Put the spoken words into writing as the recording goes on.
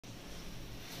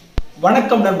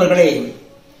வணக்கம் நண்பர்களே,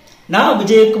 நான்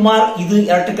விஜயகுமார். இது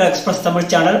எலக்ட்ரிக்கல் எக்ஸ்பிரஸ் தமிழ்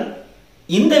சேனல்.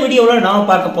 இந்த வீடியோவில் நாம்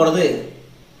பார்க்க போகிறது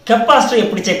கெப்பாசிட்டர்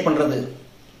எப்படி செக் பண்ணுறது.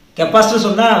 கெப்பாசிட்டர்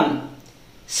சொன்னால்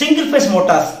சிங்கிள் ஃபேஸ்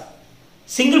மோட்டார்ஸ்.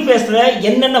 சிங்கிள் ஃபேஸில்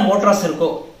என்னென்ன மோட்டார்ஸ் இருக்கோ,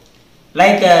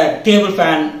 like table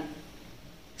fan,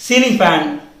 ceiling fan,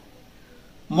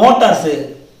 motors,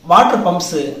 water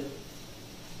pumps,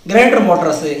 grinder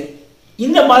motors,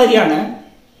 இந்த மாதிரியான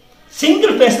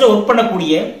சிங்கிள் ஃபேஸில் ஒர்க்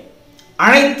பண்ணக்கூடிய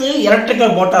அனைத்து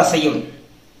எலக்ட்ரிக்கல் மோட்டார்ஸையும்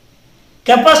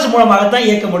கெப்பாசிட்டர் மூலமாகத்தான்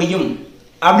இயக்க முடியும்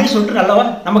அப்படின்னு சொல்லிட்டு நல்லவா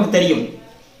நமக்கு தெரியும்.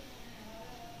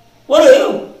 ஒரு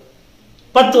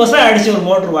 10 வருஷம் ஆயிடுச்சு ஒரு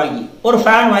மோட்டர் வாங்கி, ஒரு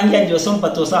ஃபேன் வாங்கி 5 வருஷம்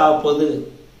 10 வருஷம் ஆக போகுது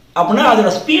அப்படின்னா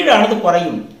அதோட ஸ்பீடானது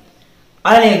குறையும்.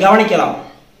 அதை நீங்கள் கவனிக்கலாம்.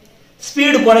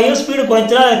 ஸ்பீடு குறையும். ஸ்பீடு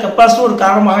குறைச்சா அது கெப்பாசிட்டர் ஒரு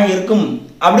காரணமாக இருக்கும்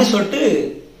அப்படின்னு சொல்லிட்டு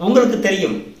உங்களுக்கு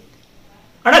தெரியும்.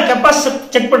 ஆனால் கெப்பாசிட்டர்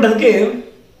செக் பண்ணுறதுக்கு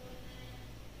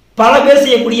பல பேர்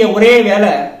செய்யக்கூடிய ஒரே வேலை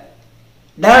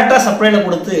டைரக்டாக சப்ளையில்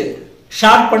கொடுத்து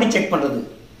ஷார்ட் பண்ணி செக் பண்ணுறது.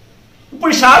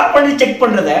 இப்படி ஷார்ட் பண்ணி செக்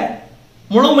பண்ணுறத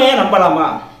முழுமையாக நம்பலாமா?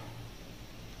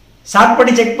 ஷார்ட்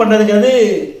பண்ணி செக் பண்ணுறதுங்கிறது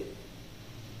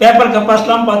பேப்பர்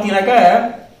கெப்பாசிட்டர்லாம் பார்த்தீங்கன்னாக்கா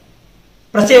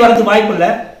பிரச்சனை வரதுக்கு வாய்ப்பு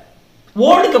இல்லை.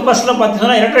 ஓல்டு கெப்பாசிட்டர்லாம்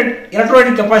பார்த்தீங்கன்னா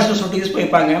எலக்ட்ரானிக் கெப்பாசிட்டர் சொல்லிட்டு யூஸ்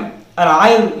பண்ணியிருப்பாங்க. அதில்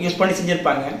ஆயில் யூஸ் பண்ணி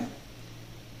செஞ்சுருப்பாங்க.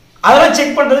 அதெல்லாம்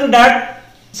செக் பண்ணுறதுக்கு டைரக்ட்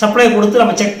சப்ளை கொடுத்து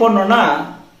நம்ம செக் பண்ணோன்னா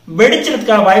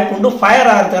வெடிச்சதுக்கான வாய்ப்பு உண்டு, ஃபயர்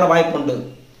ஆகிறதுக்கான வாய்ப்பு உண்டு.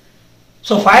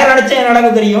 ஸோ ஃபயர் அடித்தா என்ன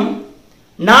நடக்கும் தெரியும்.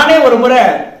 நானே ஒரு முறை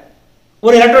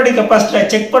ஒரு எலக்ட்ரானிக் கெப்பாசிட்டரை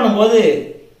செக் பண்ணும்போது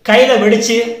கையில்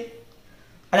வெடிச்சு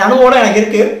அது அனுபவம் எனக்கு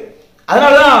இருக்குது.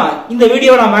 அதனால தான் இந்த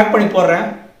வீடியோவை நான் மேக் பண்ணி போடுறேன்.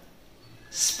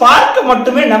 ஸ்பார்க்கை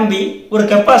மட்டுமே நம்பி ஒரு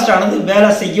கெப்பாசிட்டர் ஆனது வேலை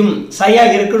செய்யும்,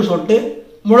 சரியாக இருக்குன்னு சொல்லிட்டு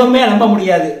முழுமையாக நம்ப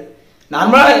முடியாது.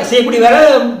 நார்மலாக செய்யக்கூடிய வேலை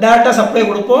டேரெக்டாக சப்ளை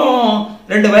கொடுப்போம்,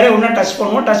 2 வேலையை ஒன்றா டச்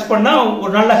பண்ணுவோம். டச் பண்ணால்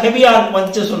ஒரு நல்ல ஹெவி ஆர்க்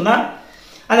வந்துச்சு சொன்னால்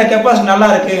அந்த கெப்பாசிட்டி நல்லா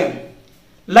இருக்கு,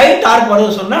 லைட் ஆர்க்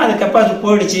வருது சொன்னால் அந்த கெப்பாசிட்டி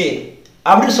போயிடுச்சு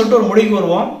அப்படின்னு சொல்லிட்டு ஒரு முடிவுக்கு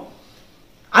வருவோம்.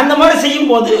 அந்த மாதிரி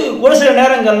செய்யும்போது ஒரு சில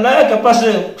நேரங்களில்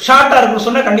கெப்பாசிட்டி ஷார்ட்டாக இருக்குன்னு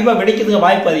சொன்னால் கண்டிப்பாக வெடிக்கிறதுக்கு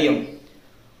வாய்ப்பு அதிகம்.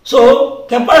 ஸோ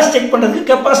கெப்பாசிட்டி செக் பண்ணுறதுக்கு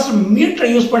கெப்பாசிட்டி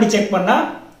மீட்டரை யூஸ் பண்ணி செக் பண்ணால்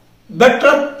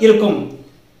பெட்டராக இருக்கும்.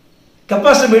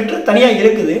 கெப்பாசிட்டி மீட்டர் தனியாக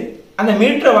இருக்குது, அந்த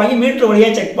மீட்டரை வாங்கி மீட்டர்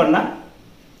வழியாக செக் பண்ணால்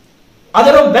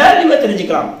அதோட வேல்யூவை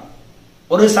தெரிஞ்சுக்கலாம்.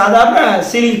 ஒரு சாதாரண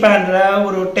சீலிங் ஃபேனில்,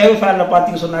 ஒரு டேபிள் ஃபேனில்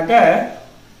பார்த்தீங்கன்னு சொன்னாக்க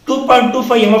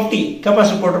 2.25 MFT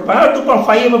கெப்பாசிட்டி போட்டிருப்பாங்க,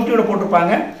 2.5 MFT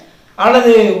போட்டிருப்பாங்க.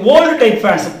 அல்லது ஓல்டு டைப்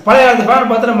ஃபேன்ஸ், பழைய அந்த ஃபேன்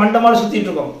பார்த்தா மண்டை மாதிரி சுற்றிட்டு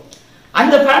இருக்கும்.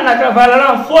 அந்த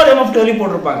ஃபேன்லாம் 4 MFT வரையும்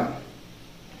போட்டிருப்பாங்க.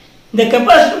 இந்த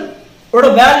கெப்பாசிட்டரோட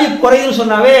வேல்யூ குறையுதுன்னு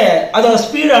சொன்னாவே அதோட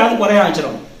ஸ்பீடு ஆனது குறைய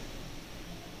ஆரம்பிச்சிடும்.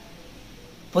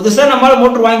 புதுசாக நம்மளால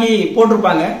மோட்டர் வாங்கி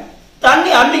போட்டிருப்பாங்க, தண்ணி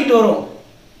அள்ளிக்கிட்டு வரும்.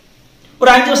 ஒரு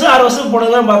 5 வருஷம் 6 வருஷம்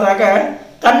போனதுதான் பார்த்தாக்க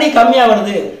தண்ணி கம்மியாக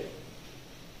வருது.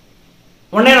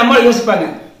 உடனே நம்மளால யோசிப்பாங்க,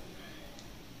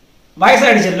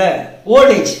 வயசாகிடுச்சு இல்லை,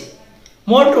 ஓல்டேஜ்.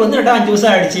 மோட்ரு வந்து 5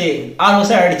 வருஷம் ஆகிடுச்சு, 6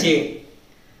 வருஷம் ஆகிடுச்சு.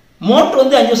 மோட்ரு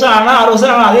வந்து 5 வருஷம் ஆனால் 6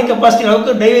 வருஷம் ஆனால் அதே கெப்பாசிட்டி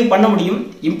அளவுக்கு டைவ் பண்ண முடியும்.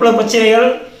 இம்ப்ளர் பிரச்சனைகள்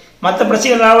மற்ற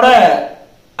பிரச்சனைகளோட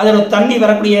அதோட தண்ணி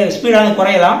வரக்கூடிய ஸ்பீடானது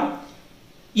குறையலாம்.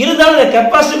 இருந்தாலும் இந்த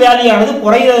கெப்பாசிட்டி வேல்யூ ஆனது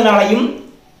குறையிறதுனாலையும்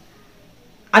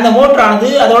அந்த மோட்டரானது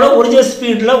அதோட ஒரிஜினல்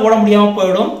ஸ்பீடில் ஓட முடியாமல்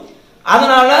போயிடும்.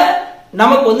 அதனால்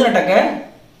நமக்கு வந்து நட்டக்க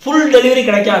ஃபுல் டெலிவரி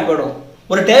கிடைக்காம போயிடும்.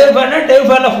 ஒரு டேபிள்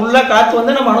ஃபேனில் ஃபுல்லாக காற்று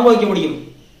வந்து நம்ம அனுபவிக்க முடியும்.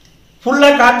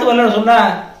 ஃபுல்லாக காற்று வரலன்னு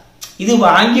சொன்னால் இது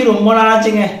வாங்கி ரொம்ப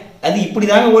நாளாச்சுங்க, அது இப்படி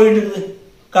தாங்க ஓடிட்டு இருக்குது,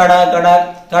 கடா கடா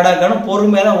கடா கடன்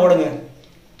பொறுமையாக தான் ஓடுங்க.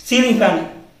 சீலிங் ஃபேனு,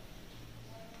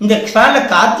 இந்த ஃபேனில்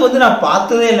காற்று வந்து நான்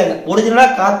பார்த்ததே இல்லைங்க.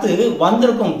 ஒரிஜினலாக காற்று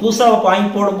வந்திருக்கும், புதுசாக வாங்கி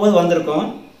போடும்போது வந்திருக்கும்.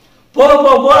 போக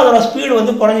போக போக அதோட ஸ்பீடு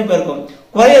வந்து குறைஞ்சி போயிருக்கும்.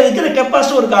 குறையிறதுக்கு இந்த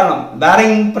கெப்பாசிட்டி ஒரு காரணம்.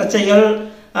 பேரிங் பிரச்சனைகள்,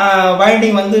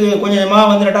 வைண்டிங் வந்து கொஞ்சமாக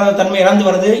வந்து ரெண்டாவது தன்மை இழந்து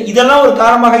வருது, இதெல்லாம் ஒரு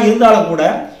காரணமாக இருந்தாலும் கூட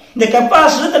இந்த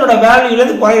கெப்பாசிட்டி தன்னோட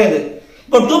வேல்யூலேருந்து குறையிறது.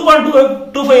 இப்போ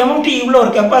 2.25 MFT உள்ள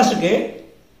ஒரு கெப்பாசிட்டிக்கு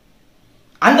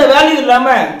அந்த வேல்யூ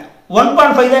இல்லாமல்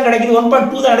 1.5 தான் கிடைக்குது,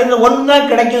 1.2 தான் கிடைக்குது, 1 தான்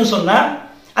கிடைக்குதுன்னு சொன்னால்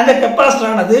அந்த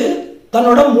கெப்பாசிட்டரானது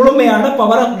தன்னோட முழுமையான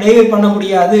பவரை டெலிவரி பண்ண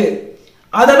முடியாது.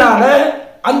 அதனால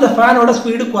அந்த ஃபேனோட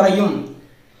ஸ்பீடு குறையும்.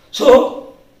 ஸோ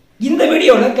இந்த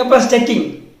வீடியோவில் கெப்பாசிட்டி செக்கிங்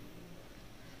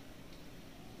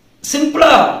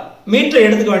சிம்பிளா மீட்டரை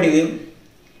எடுத்துக்க வேண்டியது.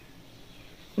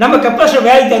 நம்ம கெப்பாசிட்டர்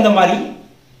வேலைக்கு தகுந்த மாதிரி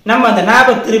நம்ம அந்த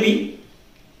நாபை திருவி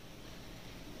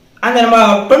அந்த நம்ம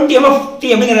 20 MFT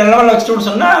அப்படிங்கிற லெவலில் வச்சுட்டு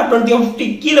சொன்னால் 20 MFT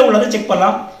கீழே உள்ளதை செக்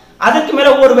பண்ணலாம். அதுக்கு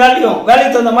மேலே ஒவ்வொரு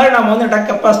வேல்யூக்கு தகுந்த மாதிரி நம்ம வந்து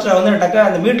கெப்பாசிட்டரை வந்து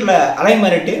அந்த மீட்டரில் அலைன்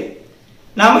பண்ணிட்டு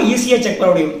நாம் ஈஸியாக செக்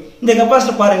பண்ண முடியும். இந்த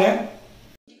கெப்பாசிட்டர் பாருங்கள்,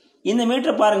 இந்த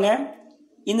மீட்டரை பாருங்கள்.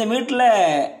 இந்த மீட்டரில்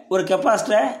ஒரு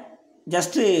கெப்பாசிட்டரை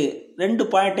just 2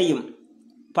 பாயிண்ட்டையும்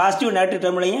positive negative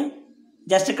டெர்மினையும்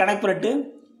just connect பண்ணிட்டு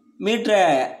மீட்டரை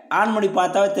ஆன் பண்ணி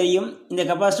பார்த்தாவே தெரியும். இந்த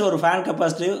கெப்பாசிட்டர் ஒரு fan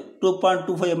capacitor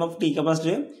 2.25 MFD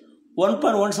capacitor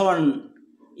 1.17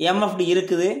 MFD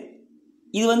இருக்குது.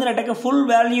 இது வந்து நட்டக்க ஃபுல்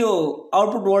வேல்யூ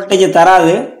அவுட்புட் வோல்டேஜை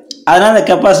தராது. அதனால் இந்த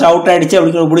கெப்பாசிட்டர் அவுட் ஆகிடுச்சு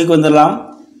அப்படிங்கிற முடிவுக்கு வந்துடலாம்.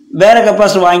 வேறு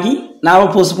கெப்பாசிட்டர் வாங்கி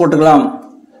நாம் புதுசு போட்டுக்கலாம்.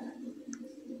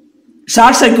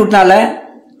 ஷார்ட் சர்க்யூட்னால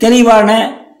தெளிவான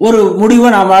ஒரு முடிவை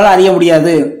நம்மளால் அறிய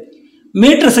முடியாது.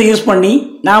 மீட்டர்ஸை யூஸ் பண்ணி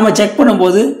நாம் செக்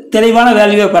பண்ணும்போது தெளிவான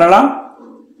வேல்யூவை பெறலாம்.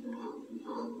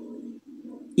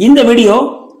 இந்த வீடியோ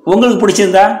உங்களுக்கு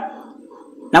பிடிச்சிருந்தா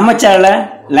நம்ம சேனலை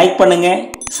லைக் பண்ணுங்கள்,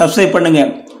 சப்ஸ்கிரைப் பண்ணுங்கள்.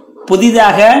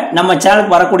 புதிதாக நம்ம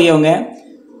சேனலுக்கு வரக்கூடியவங்க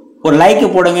ஒரு லைக்கு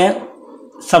போடுங்க,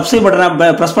 சப்ஸ்கிரைப் பட்டனை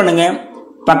ப்ரெஸ் பண்ணுங்கள்,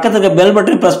 பக்கத்துக்கு பெல்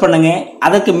பட்டனை ப்ரெஸ் பண்ணுங்கள்.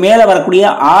 அதுக்கு மேலே வரக்கூடிய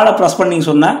ஆளை ப்ரெஸ் பண்ணிங்க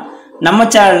சொன்னால் நம்ம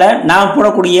சேனலில் நான்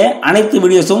போடக்கூடிய அனைத்து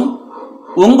வீடியோஸும்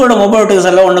உங்களோட மொபைல்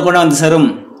நோட்டிஃபிகேஷனில் ஒன்று கொண்டு வந்து சேரும்.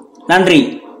 நன்றி.